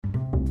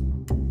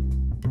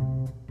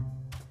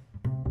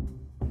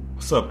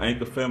What's up,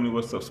 Anchor family?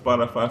 What's up,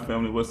 Spotify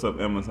family? What's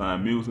up,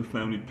 Amazon Music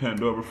family?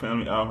 Pandora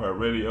family?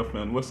 iHeartRadio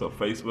family? What's up,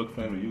 Facebook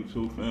family?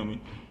 YouTube family?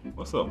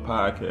 What's up,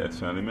 podcast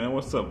family, man?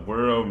 What's up,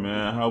 world,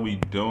 man? How we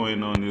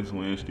doing on this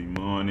Wednesday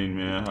morning,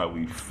 man? How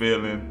we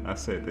feeling? I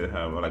said that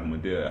how like my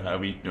dad. How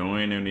we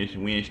doing on this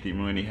Wednesday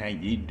morning? How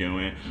you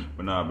doing?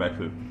 But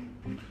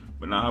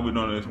now how we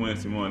doing this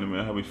Wednesday morning,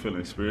 man? How we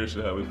feeling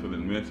spiritually? How we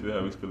feeling mentally?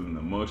 How we feeling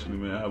emotionally,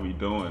 man? How we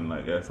doing?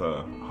 Like, as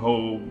a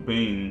whole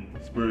being,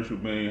 spiritual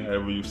being,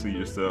 however you see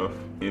yourself,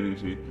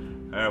 energy,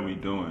 how we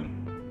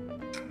doing?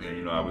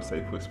 And, I would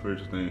say put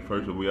spiritual things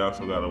first, but we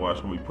also got to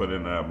watch what we put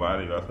in our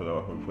body. We also got to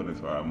watch what we put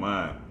into our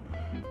mind.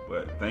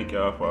 But thank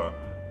y'all for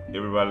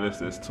everybody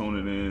that's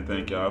tuning in.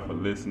 Thank y'all for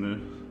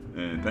listening.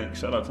 And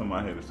shout out to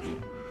my haters,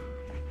 too.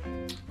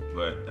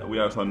 But we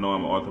also know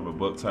I'm an author of a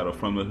book titled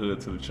From the Hood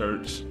to the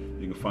Church.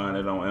 You can find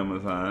it on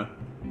Amazon.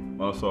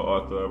 I'm also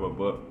author of a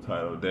book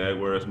titled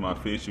Dad, Where's My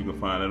Fish? You can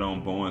find it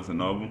on Barnes &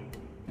 Noble.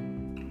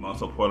 I'm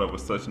also part of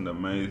such an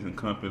amazing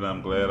company that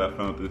I'm glad I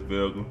found this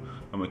vehicle.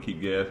 I'm going to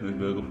keep gassing this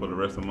vehicle for the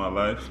rest of my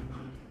life.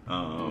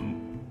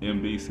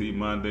 MBC,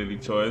 My Daily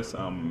Choice.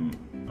 I'm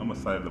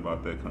excited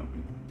about that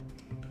company.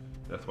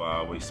 That's why I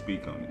always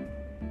speak on it.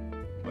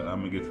 But I'm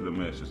going to get to the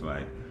message.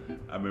 Like,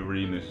 I've been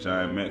reading this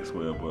giant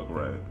Maxwell book,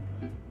 right?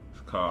 It's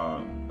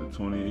called The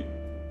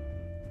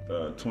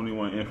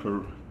 21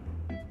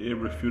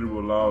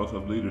 Irrefutable Laws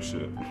of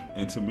Leadership.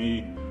 And to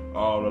me,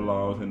 all the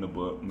laws in the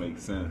book make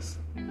sense.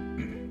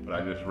 But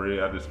I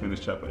just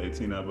finished chapter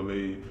 18, I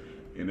believe,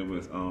 and it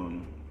was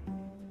on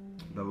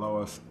the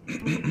laws,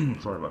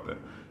 sorry about that.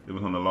 It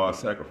was on the law of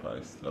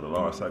sacrifice, or the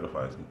law of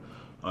sacrificing.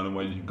 Only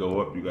way you can go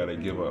up, you gotta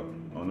give up.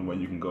 Only way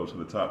you can go to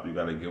the top, you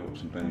gotta give up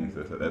some things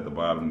that's at the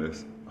bottom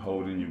that's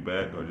holding you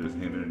back or just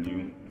hindering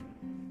you.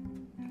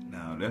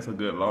 Now, that's a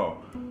good law.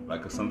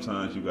 Like, 'cause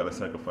sometimes you gotta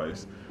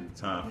sacrifice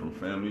time from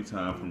family,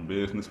 time from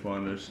business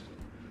partners,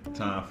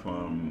 time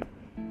from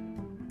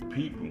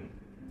people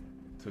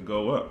to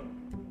go up.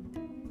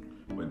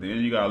 But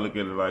then you gotta look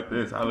at it like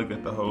this. I look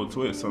at the whole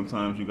twist.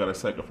 Sometimes you gotta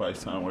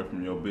sacrifice time away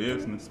from your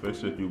business,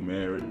 especially if you're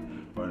married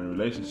or in a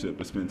relationship,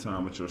 to spend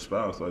time with your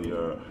spouse or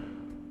your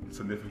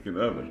significant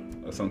other.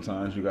 Or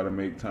sometimes you gotta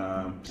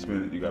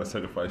you gotta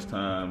sacrifice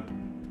time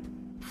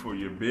for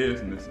your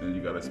business, and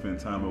you gotta spend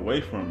time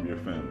away from your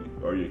family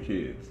or your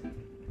kids.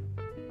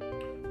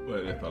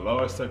 But if the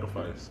law is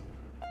sacrifice,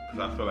 because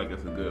I feel like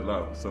it's a good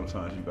law,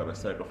 sometimes you gotta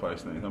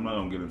sacrifice things. I'm not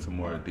gonna get into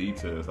more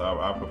details.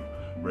 I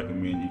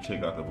recommend you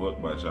check out the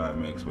book by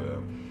John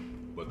Maxwell.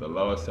 But the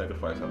law of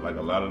sacrifice, like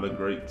a lot of the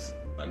greats,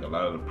 like a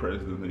lot of the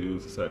presidents, they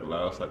use the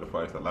law of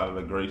sacrifice. A lot of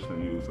the greats they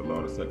use the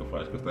law of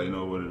sacrifice because they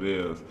know what it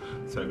is.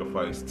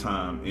 Sacrifice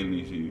time,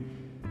 energy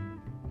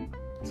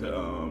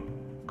to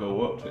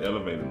go up, to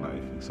elevate in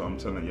life. So I'm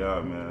telling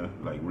y'all, man,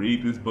 like,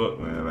 read this book,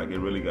 man. Like, it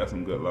really got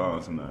some good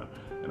laws in there.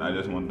 And I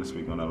just wanted to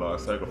speak on the law of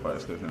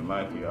sacrifice because in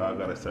life we all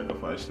gotta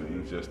sacrifice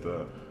things just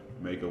to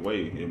make a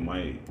way. It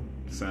might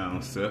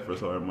sound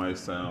selfish or it might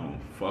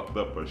sound fucked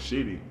up or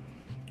shitty,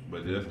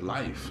 but it's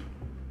life.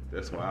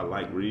 That's why I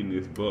like reading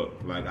this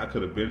book. Like, I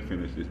could have been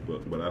finished this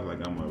book, but I was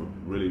like, I'm gonna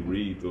really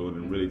read through it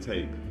and really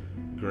take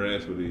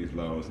grasp of these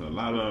laws. And a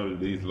lot of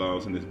these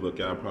laws in this book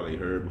y'all probably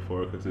heard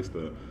before because it's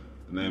the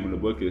name of the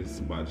book is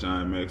by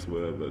John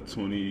Maxwell, The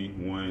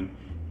 21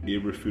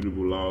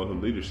 Irrefutable Laws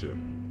of Leadership.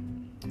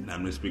 And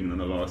I'm just speaking on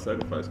the law of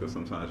sacrifice because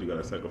sometimes you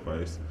gotta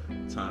sacrifice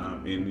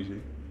time,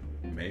 energy,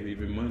 maybe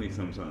even money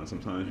sometimes.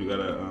 Sometimes you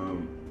gotta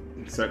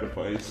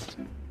sacrifice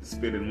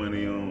spending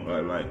money on,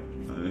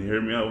 hear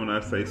me out when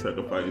I say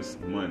sacrifice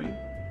money.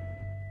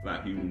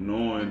 Like, you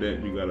knowing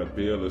that you got a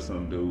bill or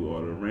something due,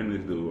 or the rent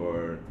is due,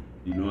 or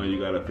you knowing you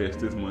gotta invest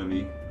this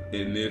money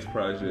in this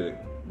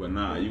project, but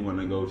you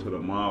wanna go to the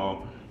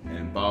mall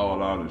and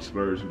ball out and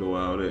splurge and do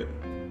all that.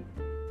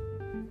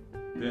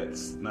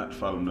 That's not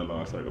following the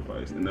law of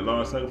sacrifice. And the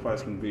law of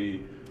sacrifice can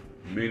be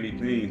many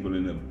things, but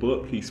in the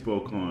book he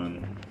spoke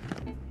on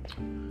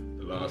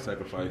the law of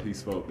sacrifice. He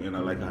spoke, and I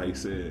like how he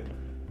said,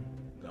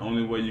 the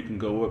only way you can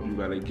go up, you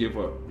gotta give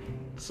up.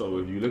 So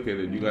if you look at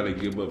it, you gotta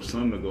give up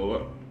something to go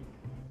up.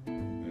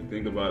 And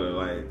think about it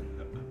like,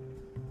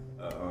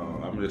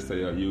 I'm gonna just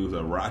say I'll use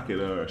a rocket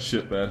or a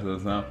ship as an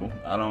example.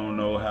 I don't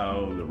know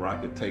how the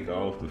rocket take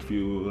off, the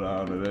fuel,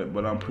 all of that,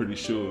 but I'm pretty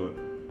sure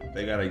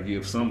they gotta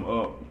give some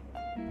up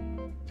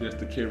just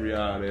to carry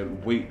out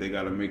that weight. They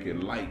gotta make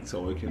it light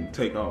so it can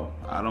take off.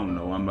 I don't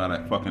know. I'm not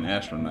a fucking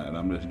astronaut.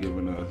 I'm just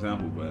giving an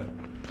example. But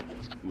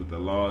with the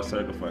law of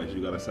sacrifice,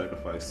 you gotta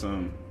sacrifice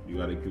some. You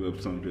gotta give up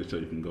something just so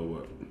you can go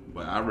up.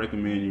 But I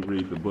recommend you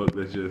read the book.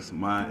 That's just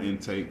my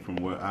intake from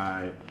what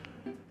I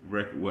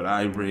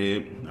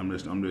read. I'm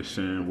just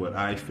sharing what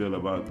I feel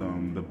about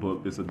the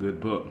book. It's a good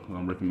book.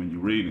 I recommend you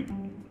read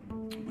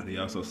it. But he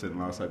also said in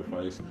law of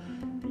sacrifice,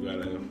 you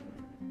gotta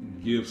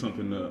give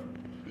something up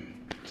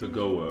to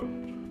go up.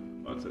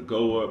 To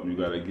go up, you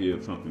gotta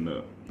give something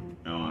up.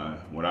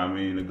 What I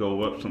mean to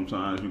go up,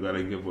 sometimes you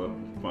gotta give up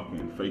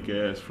fucking fake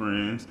ass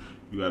friends.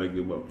 You gotta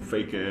give up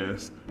fake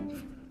ass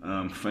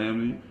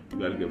family. You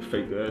gotta give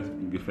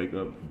fake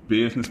up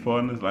business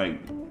partners.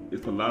 Like,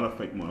 it's a lot of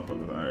fake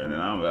motherfuckers out here, and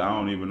I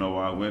don't even know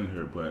why I went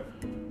here. But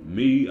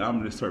me,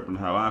 I'm just interpreting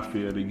how I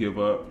feel to give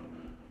up.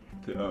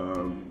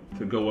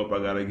 To go up, I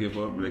gotta give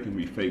up. They can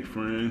be fake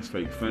friends,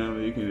 fake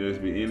family. It can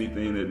just be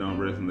anything that don't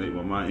resonate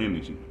with my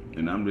energy.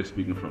 And I'm just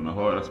speaking from the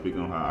heart. I'm speaking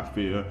on how I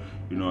feel.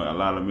 You know, a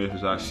lot of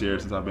messages I share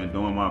since I've been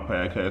doing my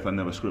podcast, I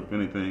never script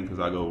anything because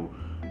I go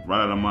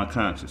right out of my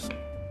conscience.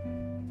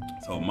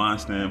 So my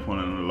standpoint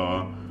on the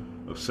law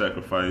of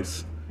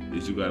sacrifice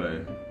is you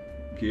gotta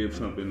give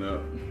something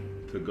up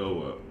to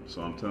go up.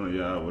 So I'm telling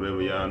y'all,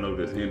 whatever y'all know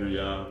that's hindering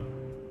y'all,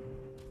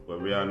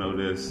 whatever y'all know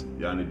this,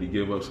 y'all need to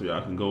give up so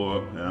y'all can go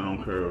up. And I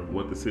don't care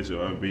what the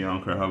situation be. I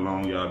don't care how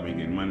long y'all been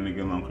getting money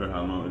together. I don't care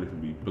how long it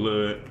can be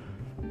blood.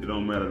 It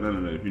don't matter none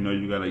of that. If you know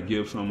you gotta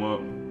give some up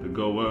to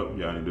go up,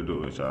 y'all need to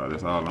do it, y'all.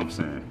 That's all I'm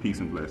saying. Peace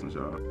and blessings,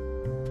 y'all.